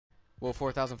Well,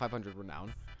 4,500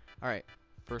 renown. Alright,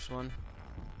 first one.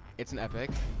 It's an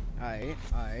epic. Alright.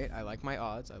 I like my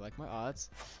odds.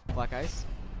 Black ice.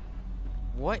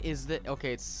 What is the?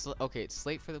 Okay, it's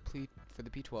Slate for the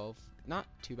P12. Not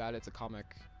too bad. It's a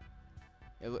comic.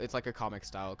 It's like a comic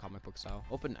book style.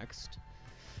 Open next.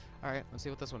 All right, let's see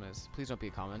what this one is. Please don't be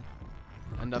a common.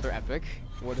 Another epic.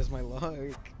 What is my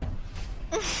luck?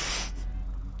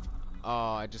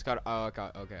 Oh, I just got. Oh,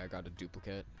 okay, I got a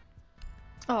duplicate.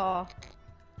 Oh.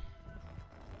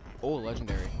 Oh,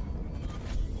 legendary.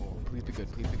 Oh, please be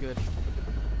good. Please be good.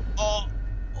 Oh.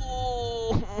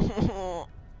 Oh.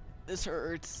 This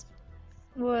hurts.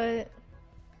 What?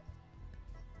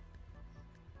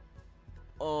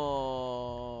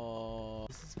 Oh,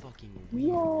 this is fucking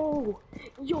weird.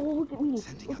 Yo, look at me.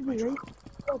 Look at me, right?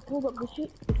 I pulled up the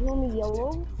shit. It's only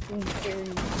yellow.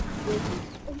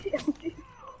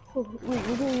 Oh, wait,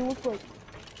 what do you look like?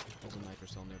 There's a nitro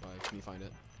cell nearby. Can you find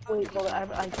it? Wait, hold on.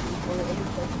 I see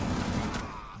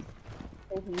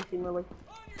it. Can you see my like?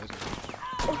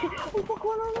 Oh shit! Oh fuck!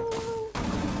 No!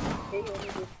 Hey, let me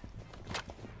just.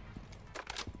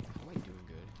 How am I doing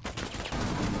good?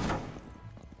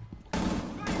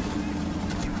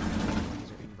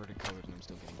 These are inverted colors and I'm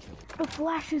still getting killed. The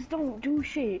flashes don't do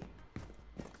shit.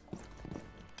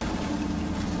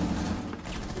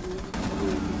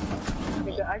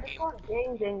 Nigga, I just got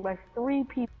gang by 3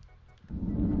 people.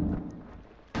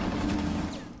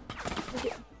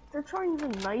 Nigga, they're trying to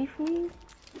knife me.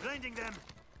 Blinding them.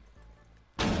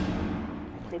 Oh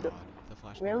my Nigga, god, the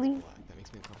flash really? black. That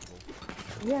makes me uncomfortable.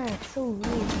 Yeah, it's so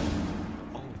weird.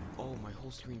 Oh, my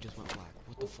whole screen just went black.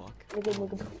 What the fuck?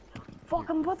 Nigga. Fuck,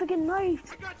 I'm about to get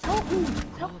knifed. Help me.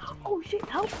 Help. Oh shit,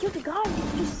 help. You're the guy.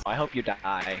 Just... I hope you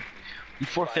die. You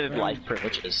forfeited life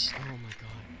privileges. Oh my god.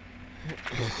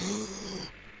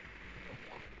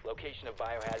 Location of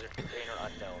biohazard container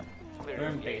unknown. Clear We're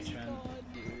to in engage. basement.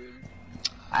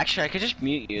 Actually, I could just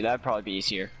mute you. That'd probably be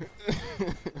easier.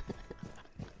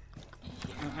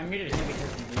 I muted him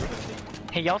because he moved everything.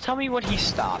 Hey, y'all tell me when he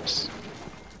stops.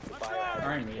 Or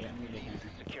I muted him.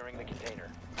 Securing the container.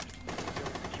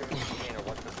 Securing the container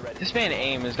once the threat This man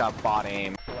aim has got bot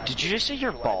aim. Did you just say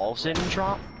your balls didn't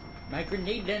drop? My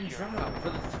grenade didn't drop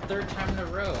for the 3rd time in a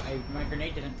row. My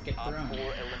grenade didn't get Op 4 thrown.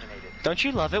 eliminated. Don't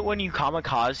you love it when you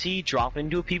kamikaze drop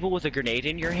into people with a grenade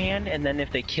in your hand, and then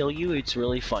if they kill you, it's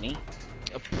really funny?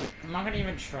 I'm not gonna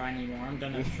even try anymore. I'm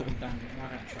done. I'm not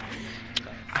gonna try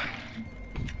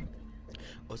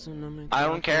anymore. I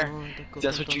don't care.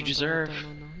 That's what you deserve. What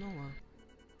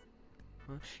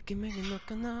do you mean I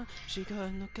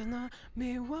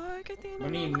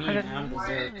don't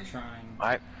deserve trying?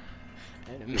 Alright.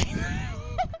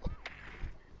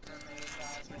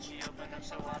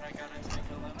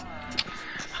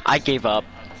 I gave up.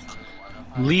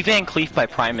 Leave Van Cleef by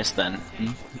Primus then.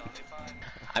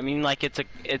 I mean, like it's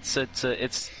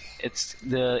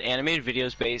the animated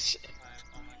videos base.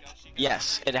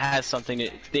 Yes, it has something to.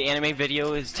 The anime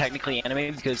video is technically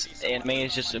anime because anime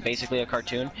is just basically a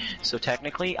cartoon. So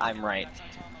technically, I'm right.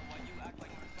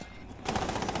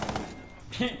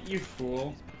 You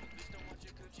fool.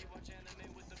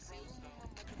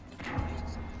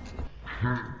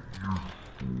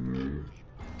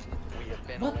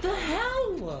 What the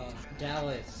hell?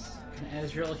 Dallas, can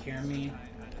Ezreal hear me?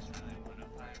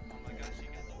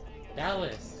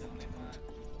 Dallas,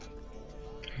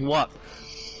 What?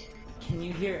 can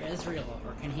you hear Ezreal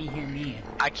or can he hear me?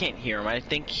 I can't hear him. I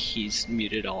think he's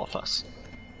muted all of us.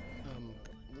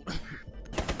 Oh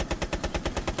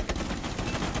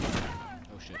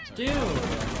shit, sorry. Dude!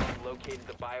 Located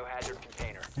the biohazard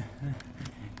container.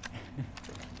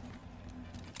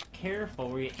 Careful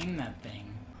where you aim that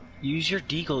thing. Use your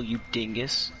deagle, you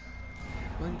dingus.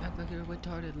 When you act like you're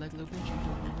retarded, like little bitch, you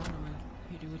don't want to.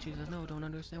 You do what she says no, don't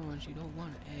understand what she don't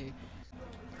want. Hey.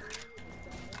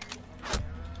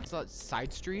 It's that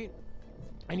side street,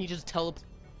 and he just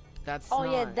That's Oh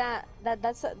not... yeah,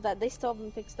 that they still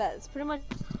haven't fixed that. It's pretty much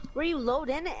where you load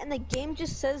in and the game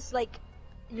just says like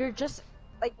you're just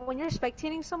like when you're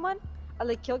spectating someone at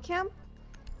like kill cam,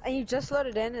 and you just load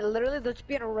it in, and literally they'll just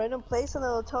be in a random place and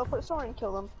they'll teleport somewhere and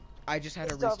kill them. I just had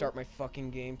to restart my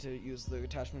fucking game to use the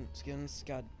attachment skins.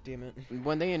 God damn it.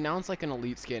 When they announce like an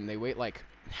elite skin, they wait like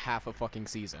half a fucking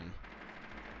season.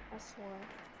 I swear.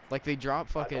 Like they drop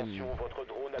fucking,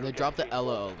 they drop the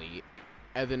Ella elite,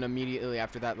 and then immediately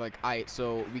after that, like, alright,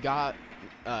 so we got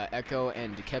Echo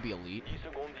and Kebi elite. 10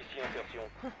 secondes d'ici insertion.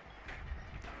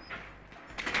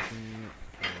 10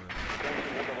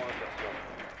 secondes avant insertion.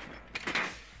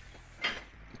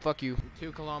 Fuck you.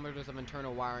 2 kilometers of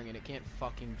internal wiring and it can't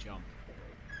fucking jump.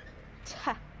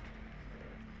 Ha.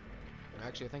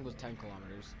 Actually, I think it was 10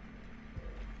 kilometers.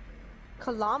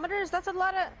 Kilometers? That's a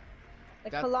lot of.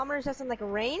 Like That- kilometers, that's in like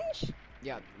range?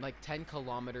 Yeah, like 10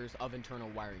 kilometers of internal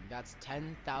wiring. That's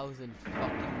 10,000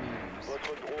 fucking meters.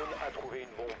 Votre drone a trouvé une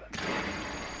bombe.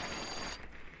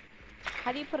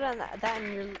 How do you put it on that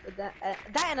in your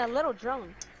that in a little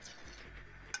drone?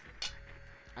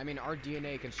 I mean, our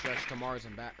DNA can stretch to Mars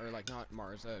and back, or like not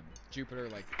Mars, Jupiter,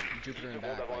 like Jupiter and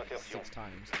back like 6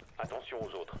 times. Attention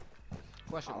aux autres.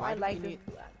 Question: Oh, why I do like we this. need?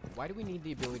 Why do we need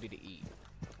the ability to eat?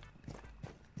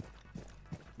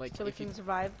 Like, So we if you, can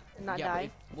survive and not yeah, but die.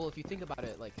 well, if you think about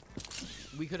it, like,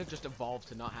 we could have just evolved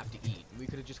to not have to eat. We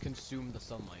could have just consumed the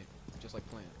sunlight, just like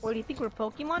plants. What do you think we're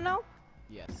Pokemon now?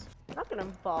 Yes. We're not gonna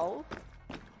evolve.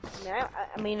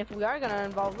 I mean, if we are gonna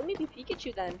evolve, let me be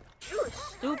Pikachu then. You were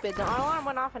stupid. The alarm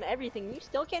went off and everything. You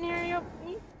still can't hear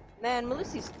me? Man,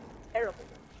 Melusi's terrible.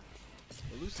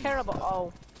 Well, Lucy's Terrible. tough.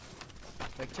 Oh.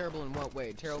 Like, terrible in what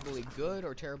way? Terribly good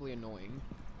or terribly annoying?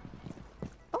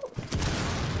 Oh.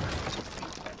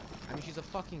 I mean, she's a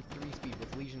fucking 3-speed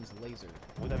with Legion's laser.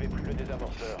 Vous n'avez plus le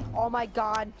désamorceur. Oh my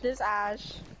God. This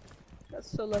Ash. That's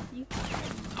so lucky.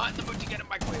 I'm in the mood to get a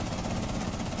microwave.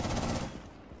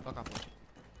 Fuck off.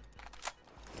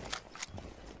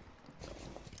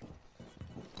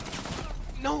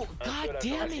 No! God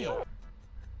damn it! It's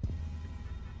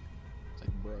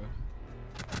like, bruh.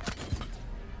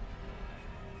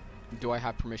 Do I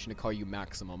have permission to call you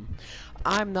Maximum?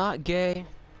 I'm not gay.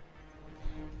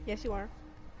 Yes, you are.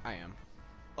 I am.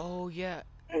 Oh yeah.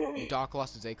 Doc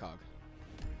lost his ACOG.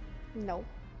 No.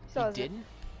 He So is it. didn't?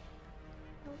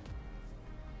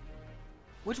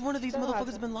 Which one of these Still motherfuckers hasn't.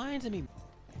 has been lying to me?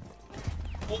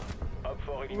 Up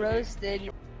fort éliminé. Roasted.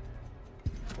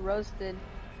 Roasted.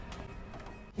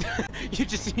 You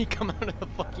just see me come out of the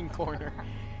fucking corner.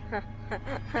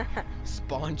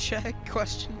 Spawn check?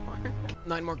 Question mark.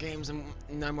 9 more games and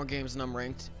I'm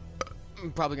ranked.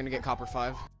 I'm probably gonna get Copper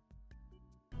 5.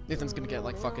 Nathan's gonna get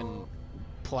like fucking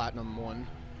Platinum 1.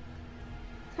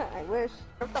 I wish.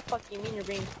 What the fuck you mean you're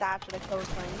being thatched at a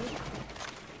coastline?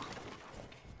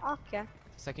 Okay.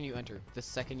 Second you enter. The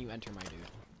second you enter, my dude.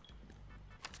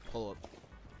 Pull up.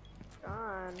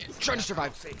 Gone. Trying to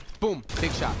survive. Boom.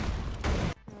 Big shot.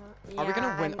 Are we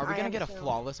gonna win? Yeah, Are we I gonna am get a too.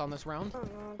 flawless on this round?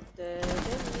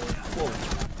 Whoa.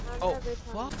 Oh,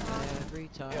 fuck. Every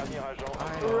time. Dernier agent. I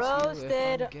ask you if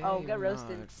Roasted. I'm gay Oh, get or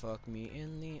roasted. not, fuck me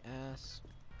in the ass.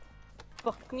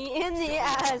 Fuck me in the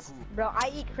ass. Bro,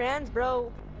 I eat crayons, bro.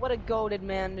 What a goated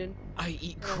man, dude. I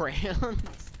eat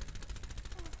crayons.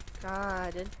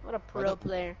 God, dude. What a pro the-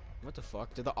 player. What the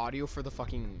fuck? Did the audio for the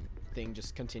fucking thing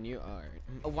just continue? Alright.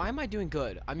 Why am I doing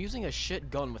good? I'm using a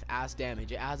shit gun with ass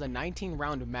damage. It has a 19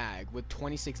 round mag with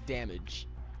 26 damage.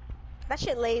 That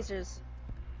shit lasers.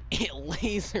 It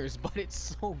lasers, but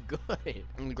it's so good.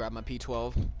 I'm gonna grab my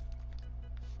P12.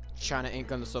 China ain't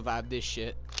gonna survive this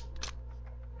shit.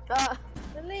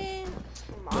 Really?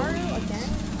 Mario again?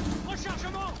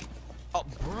 Oh,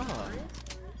 bruh.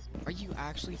 Are you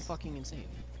actually fucking insane?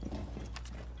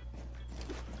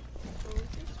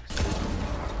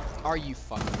 Are you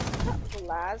fucking?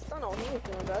 Last, don't know what he was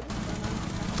doing, bud.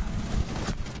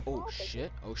 Oh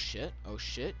shit, oh shit, oh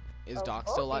shit. Is Oh, Doc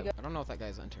oh, still you alive? got- I don't know if that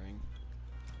guy's entering.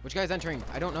 Which guy's entering?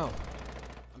 I don't know.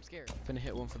 I'm scared. Finna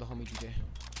hit one for the homie DJ.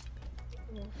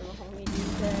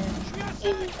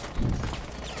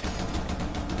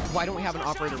 Why don't we have an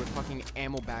operator with fucking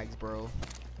ammo bags, bro?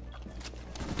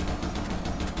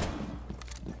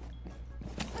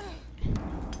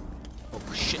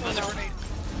 Oh shit, another grenade.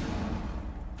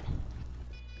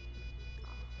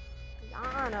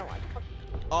 I know, I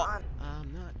fucking Oh,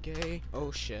 I'm not gay.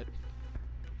 Oh shit.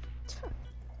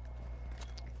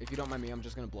 If you don't mind me, I'm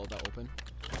just gonna blow that open.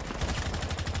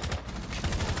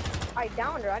 I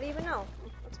downed her, I didn't even know.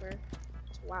 That's weird.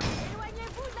 Wow.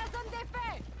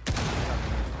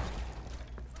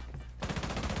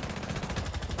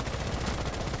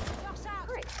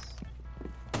 Nice.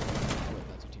 Oh, wait,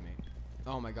 that's your teammate.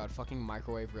 Oh my god, fucking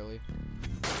microwave, really?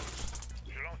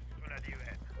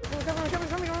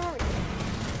 Come here.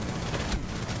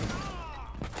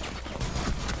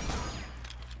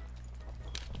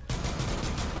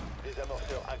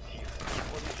 Désamorceur actif.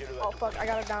 Protégez-le à Oh tout fuck, I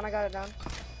got it down. prix.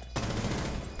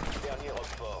 Dernier up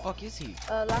fort. Fuck is he?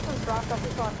 Last one's dropped off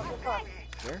the car,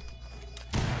 Where?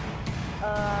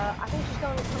 I think she's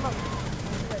going to come up.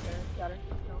 Right there, got her.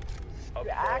 No. Up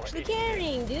You're fort actually éliminé.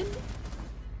 carrying, dude.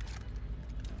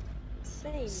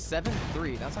 Insane.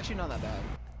 7-3. That's actually not that bad.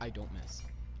 I don't miss.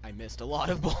 I missed a lot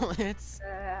of bullets.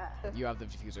 You have the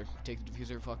diffuser. Take the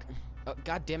diffuser, fuck. Oh,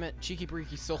 god damn it. Cheeky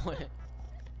Breaky stole it.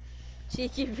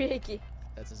 Cheeky Ricky.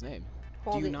 That's his name.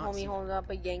 Hold you it, not homie, see- hold up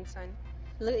a gang sign.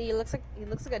 Look, he looks like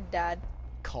a dad.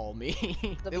 Call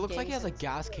me. The It looks like he has a beginning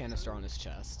gas canister on his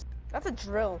chest. That's a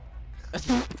drill.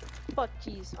 Fuck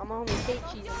cheese. I'm on home hate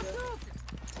cheese.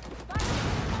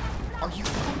 Are you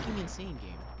fucking insane,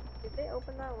 game? Did they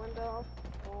open that window?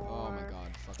 Oh my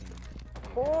god, fucking.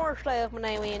 Of course they open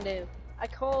that window.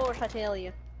 Of course I tell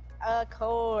you. Of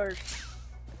course.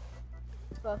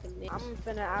 Fucking me. I'm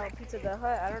finna out Pizza the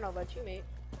Hut. I don't know about you, mate.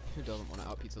 Who doesn't want to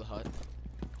out Pizza the Hut?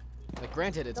 Like,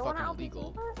 granted, it's Don't wanna fucking out Pizza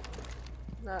illegal.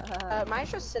 the Hut? No,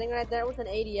 Maestro's sitting right there with an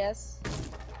ADS.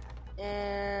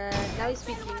 And now he's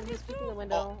speaking. He's speaking the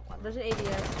window. There's an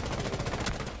ADS.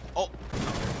 Oh!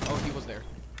 Oh, he was there.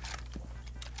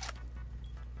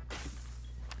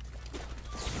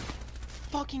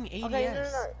 Fucking ADS. Okay,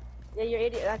 no. Yeah, your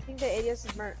ADS. I think the ADS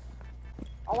is burnt.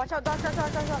 Oh, watch out, dog. Good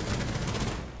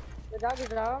job.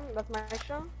 That's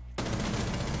Maestro.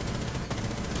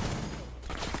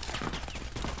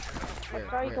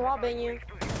 Where? You can wall bang you.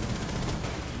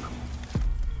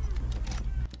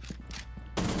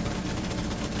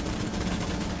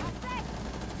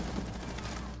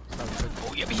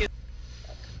 Oh, yeah, but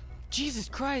Jesus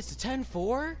Christ, a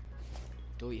 10-4?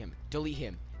 Delete him. Delete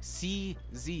him.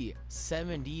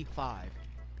 CZ75.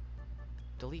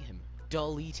 Delete him.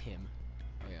 Delete him.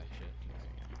 Oh yeah, shit.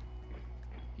 Yeah.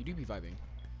 You do be vibing.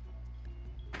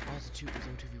 Oh, it's a 2v1.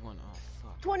 Oh,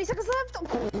 fuck. 20 seconds left!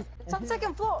 It's on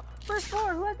second floor! First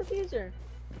floor, who had the fuser?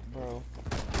 Bro.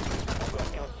 Encore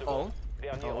 15 Oh. secondes.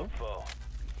 Dernier Oh. renfort.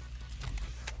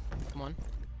 Come on.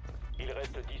 Il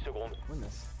reste 10 secondes. Win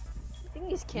this. I think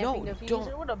he's camping No, the fuser.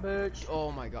 don't. What a bitch.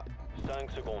 Oh my god.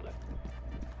 5 secondes.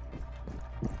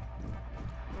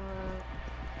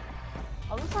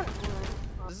 I was on.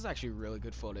 This is actually really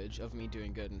good footage of me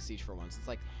doing good in Siege for once. It's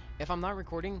like, if I'm not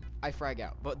recording, I frag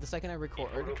out. But the second I record,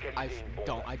 I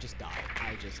just die.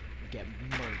 I just get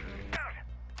murdered.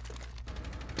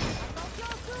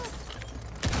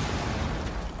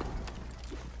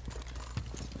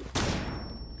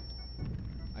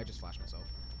 I just flashed myself.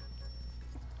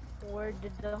 Where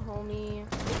did the homie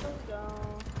go?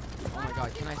 Oh my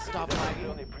god, can I stop Le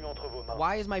lagging? n'est plus entre vos mains.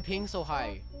 Why is my ping so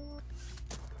high?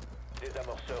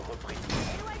 Désamorceur repris.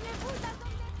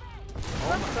 Oh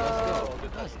my god, Hors de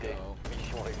let's gravité. go.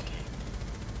 Mission réussie.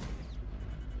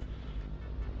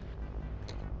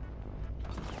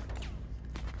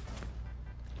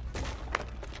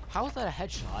 How is that a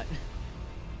headshot?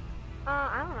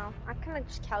 I don't know. I kind of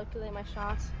just calculate my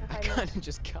shots. If I I miss. kind of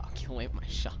just calculate my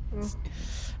shots.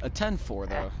 A 10-4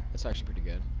 though. That's actually pretty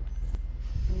good.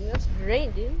 Yeah, that's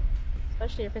great, dude.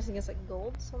 Especially if you're facing against like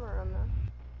gold, somewhere around there.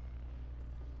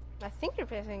 I think you're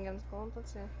facing against gold.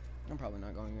 Let's see. I'm probably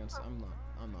not going against. I'm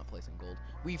not placing gold.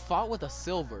 We fought with a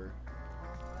silver.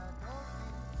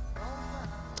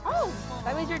 Oh,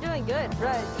 that means you're doing good,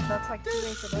 right? That's like 2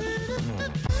 minutes of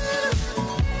it.